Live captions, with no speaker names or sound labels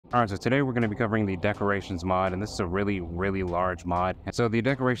Alright, so today we're going to be covering the decorations mod, and this is a really large mod. And so the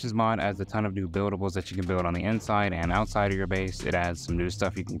decorations mod adds a ton of new buildables that you can build on the inside and outside of your base. It adds some new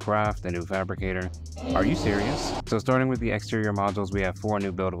stuff you can craft, a new fabricator. Are you serious? So starting with the exterior modules, we have 4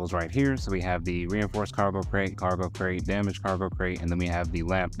 new buildables right here. So we have the reinforced cargo crate, damaged cargo crate, and then we have the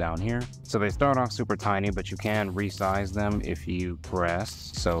lamp down here. So they start off super tiny, but you can resize them if you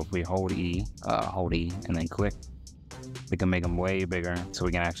press. So if we hold E and then click, we can make them way bigger so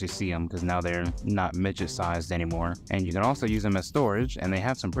we can actually see them, because now they're not midget sized anymore. And you can also use them as storage, and they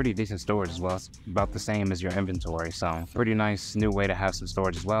have some pretty decent storage as well. It's about the same as your inventory, so pretty nice new way to have some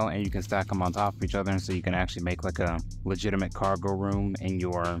storage as well. And you can stack them on top of each other, so you can actually make like a legitimate cargo room in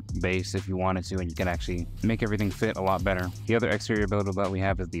your base if you wanted to, and you can actually make everything fit a lot better. The other exterior buildable that we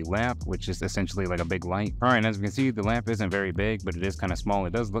have is the lamp, which is essentially like a big light. All right, and as we can see, the lamp isn't very big, but it is kind of small.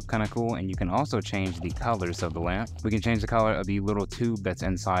 It does look kind of cool, and you can also change the colors of the lamp. We can change the color of the little tube that's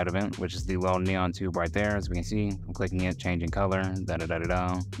inside of it, which is the little neon tube right there. As we can see, I'm clicking it, changing color,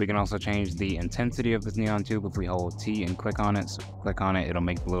 We can also change the intensity of this neon tube if we hold T and click on it. So click on it, it'll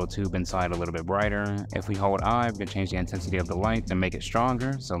make the little tube inside a little bit brighter. If we hold I, we can change the intensity of the light and make it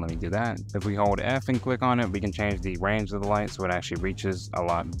stronger. So let me do that. If we hold F and click on it, we can change the range of the light so it actually reaches a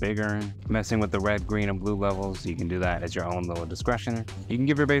lot bigger. Messing with the red, green, and blue levels, you can do that at your own little discretion. You can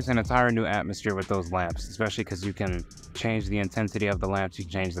give your base an entire new atmosphere with those lamps, especially because you can change the intensity of the lamps, you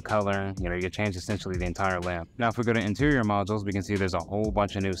can change the color, you can change essentially the entire lamp. Now if we go to interior modules, we can see there's a whole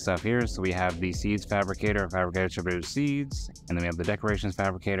bunch of new stuff here. So we have the seeds fabricator to produce seeds, and then we have the decorations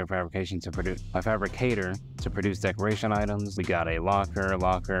fabricator to produce decoration items. We got a locker,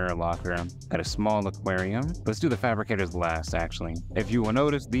 got a small aquarium. Let's do the fabricators last, actually. If you will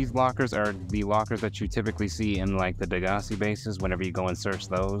notice, these lockers are the lockers that you typically see in like the Degassi bases whenever you go and search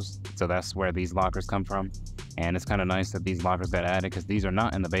those. So that's where these lockers come from. And it's kind of nice that these lockers got added, because these are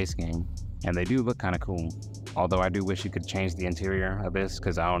not in the base game, and they do look kind of cool. Although I do wish you could change the interior of this,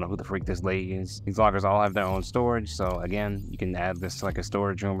 because I don't know who the freak this lady is. These lockers all have their own storage, so again, you can add this to like a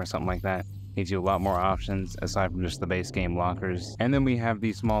storage room or something like that. Gives you a lot more options aside from just the base game lockers. And then we have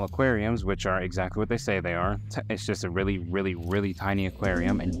these small aquariums, which are exactly what they say they are. It's just a really tiny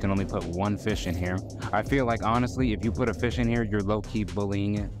aquarium, and you can only put 1 fish in here. I feel like, honestly, if you put a fish in here, you're low-key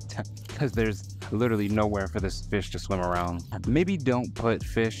bullying it, because there's literally nowhere for this fish to swim around. Maybe don't put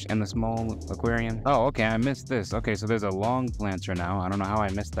fish in the small aquarium. Oh, okay, I missed this. Okay, so there's a long planter now. I don't know how I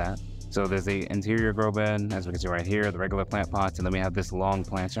missed that. So there's the interior grow bed, as we can see right here, the regular plant pots, and then we have this long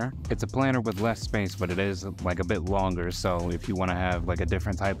planter. It's a planter with less space, but it is like a bit longer. So if you want to have like a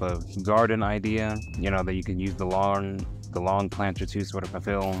different type of garden idea, that you can use the long planter to sort of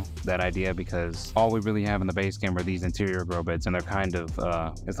fulfill that idea, because all we really have in the base game are these interior grow beds, and they're kind of,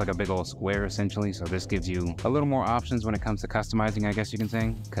 it's like a big old square essentially. So this gives you a little more options when it comes to customizing, I guess you can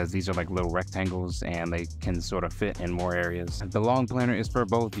say, because these are like little rectangles and they can sort of fit in more areas. The long planter is for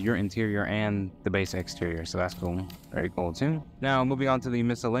both your interior and the base exterior, so that's cool. Very cool too. Now moving on to the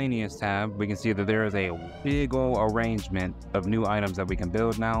miscellaneous tab, we can see that there is a big old arrangement of new items that we can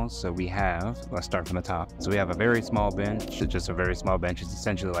build now. So we have, let's start from the top. So we have a very small bench. It's just a very small bench. It's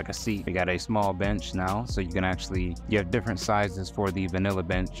essentially like a seat. We got a small bench now, so you can actually, you have different sizes for the vanilla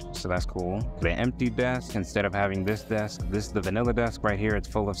bench, so that's cool. The empty desk, instead of having this desk, this is the vanilla desk right here. It's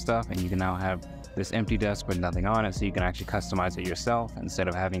full of stuff, and you can now have this empty desk with nothing on it, so you can actually customize it yourself instead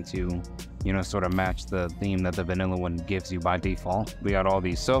of having to, sort of match the theme that the vanilla one gives you by default. We got all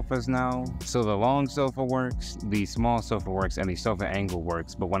these sofas now. So the long sofa works, the small sofa works, and the sofa angle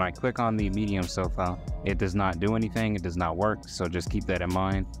works. But when I click on the medium sofa, it does not do anything. It does not work. So just keep that in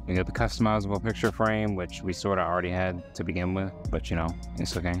mind. We got the customizable picture frame, which we sort of already had to begin with, but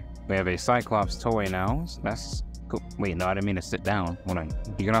it's okay. We have a Cyclops toy now. So that's cool. Wait, no, I didn't mean to sit down. Hold on.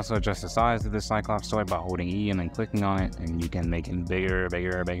 You can also adjust the size of this Cyclops toy by holding E and then clicking on it, and you can make it bigger.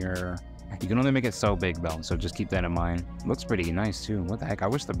 You can only make it so big though, so just keep that in mind. Looks pretty nice too. What the heck? I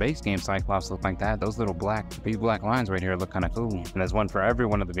wish the base game Cyclops looked like that. Those little these black lines right here look kind of cool. And there's one for every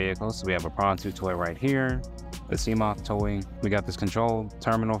one of the vehicles. So we have a Prawn 2 toy right here, the Seamoth toy. We got this control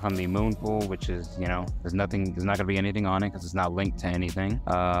terminal from the moon pool, which is, there's not gonna be anything on it because it's not linked to anything.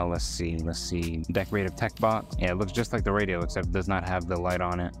 Let's see. Decorative tech box. Yeah, it looks just like the radio, except it does not have the light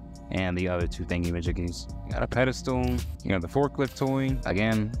on it. And the other 2 thingy-majiggies. Got a pedestal. You got the forklift toy.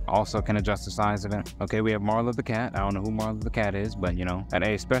 Again, also can adjust the size of it. Okay, we have Marla the cat. I don't know who Marla the cat is, but And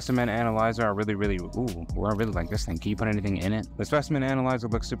a specimen analyzer. I really like this thing. Can you put anything in it? The specimen analyzer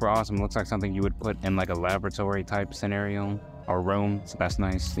looks super awesome. It looks like something you would put in like a laboratory type scenario. our room, so that's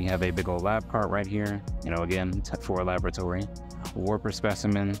nice. We have a big old lab cart right here, you know, again, for a laboratory. Warper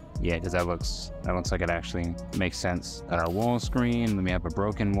specimen, yeah, because that looks like it actually makes sense. Got our wall screen, then we have a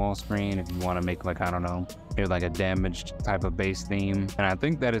broken wall screen if you want to make like, I don't know, maybe like a damaged type of base theme. And I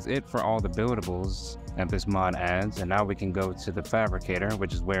think that is it for all the buildables that this mod adds. And now we can go to the fabricator,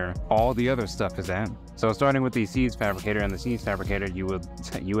 which is where all the other stuff is at. So starting with the seeds fabricator, and the seeds fabricator, you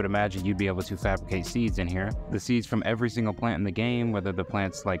would imagine you'd be able to fabricate seeds in here. The seeds from every single plant in the game, whether the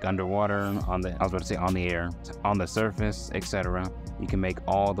plant's like underwater, on the, I was about to say on the air, on the surface, etc. You can make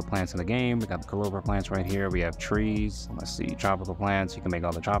all the plants in the game. We got the clover plants right here. We have trees. Let's see, tropical plants. You can make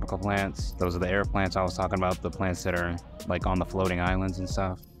all the tropical plants. Those are the air plants I was talking about, the plants that are like on the floating islands and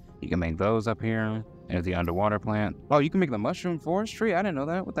stuff. You can make those up here. There's the underwater plant. Oh, you can make the mushroom forestry? I didn't know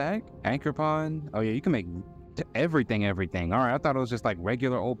that. What the heck? Anchor pond. Oh yeah, you can make everything. All right, I thought it was just like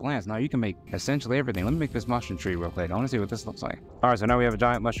regular old plants. Now you can make essentially everything. Let me make this mushroom tree real quick. I want to see what this looks like. All right, so now we have a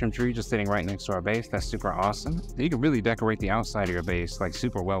giant mushroom tree just sitting right next to our base. That's super awesome. You can really decorate the outside of your base like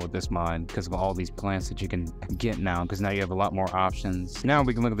super well with this mod because of all these plants that you can get now, because now you have a lot more options. Now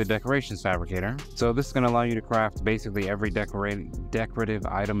we can look at the decorations fabricator. So this is going to allow you to craft basically every decorative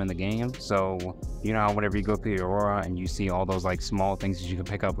item in the game. So you know how whenever you go through the Aurora and you see all those like small things that you can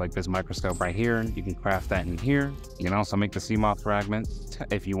pick up, like this microscope right here, you can craft that in here. You can also make the sea moth fragments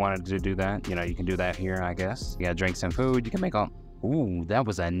if you wanted to do that. You know, you can do that here, I guess. You got drinks and food. You can make all... Ooh, that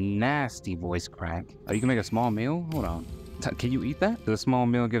was a nasty voice crack. Oh, you can make a small meal? Hold on. Can you eat that? The small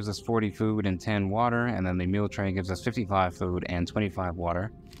meal gives us 40 food and 10 water, and then the meal tray gives us 55 food and 25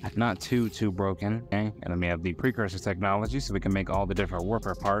 water. Not too broken. Okay, and then we have the precursor technology, so we can make all the different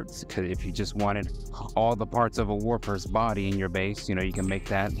warper parts. Because if you just wanted all the parts of a warper's body in your base, you know, you can make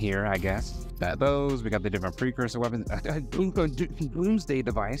that here, I guess. Got those. We got the different precursor weapons. Doomsday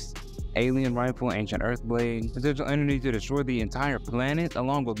device. Alien rifle, ancient earth blade, potential energy to destroy the entire planet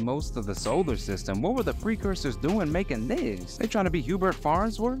along with most of the solar system. What were the precursors doing making this? They trying to be Hubert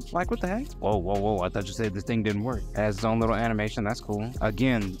Farnsworth? Like, what the heck? Whoa, I thought you said this thing didn't work. It has its own little animation, that's cool.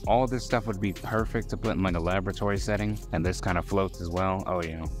 Again, all this stuff would be perfect to put in like a laboratory setting, and this kind of floats as well. Oh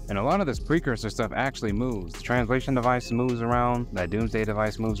yeah. And a lot of this precursor stuff actually moves. The translation device moves around, that doomsday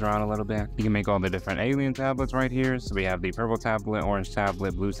device moves around a little bit. You can make all the different alien tablets right here. So we have the purple tablet, orange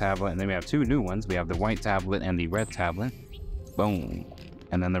tablet, blue tablet, and then we have two new ones. We have the white tablet and the red tablet. Boom.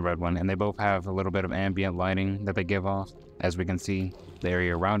 And then the red one. And they both have a little bit of ambient lighting that they give off. As we can see, the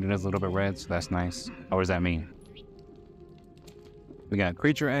area around it is a little bit red, so that's nice. Oh, what does that mean? We got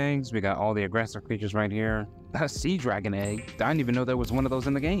creature eggs. We got all the aggressive creatures right here. That's sea dragon egg. I didn't even know there was one of those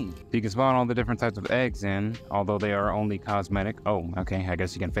in the game. You can spawn all the different types of eggs in, although they are only cosmetic. Oh, okay. I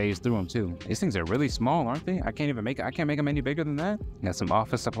guess you can phase through them too. These things are really small, aren't they? I can't make them any bigger than that. Got some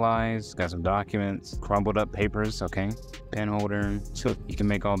office supplies, got some documents, crumbled up papers, okay. Pen holder. So you can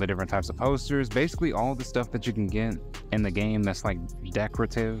make all the different types of posters. Basically all the stuff that you can get in the game that's like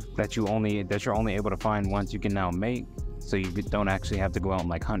decorative, that you're only able to find once, you can now make. So you don't actually have to go out and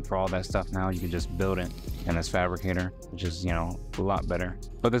like hunt for all that stuff now. You can just build it in this fabricator, which is, you know, a lot better.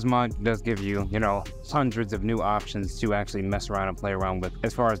 But this mod does give you, you know, hundreds of new options to actually mess around and play around with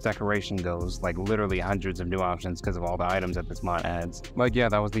as far as decoration goes. Like literally hundreds of new options because of all the items that this mod adds. But yeah,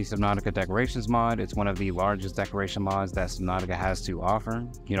 that was the Subnautica decorations mod. It's one of the largest decoration mods that Subnautica has to offer.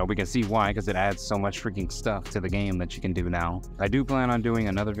 You know, we can see why, because it adds so much freaking stuff to the game that you can do now. I do plan on doing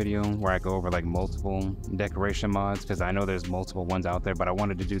another video where I go over like multiple decoration mods, because I know there's multiple ones out there, but I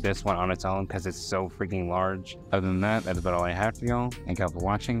wanted to do this one on its own because it's so freaking large. Other than that, that is about all I have for y'all. Thank y'all for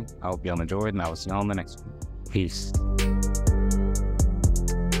watching. I hope y'all enjoyed, and I will see y'all in the next one. Peace.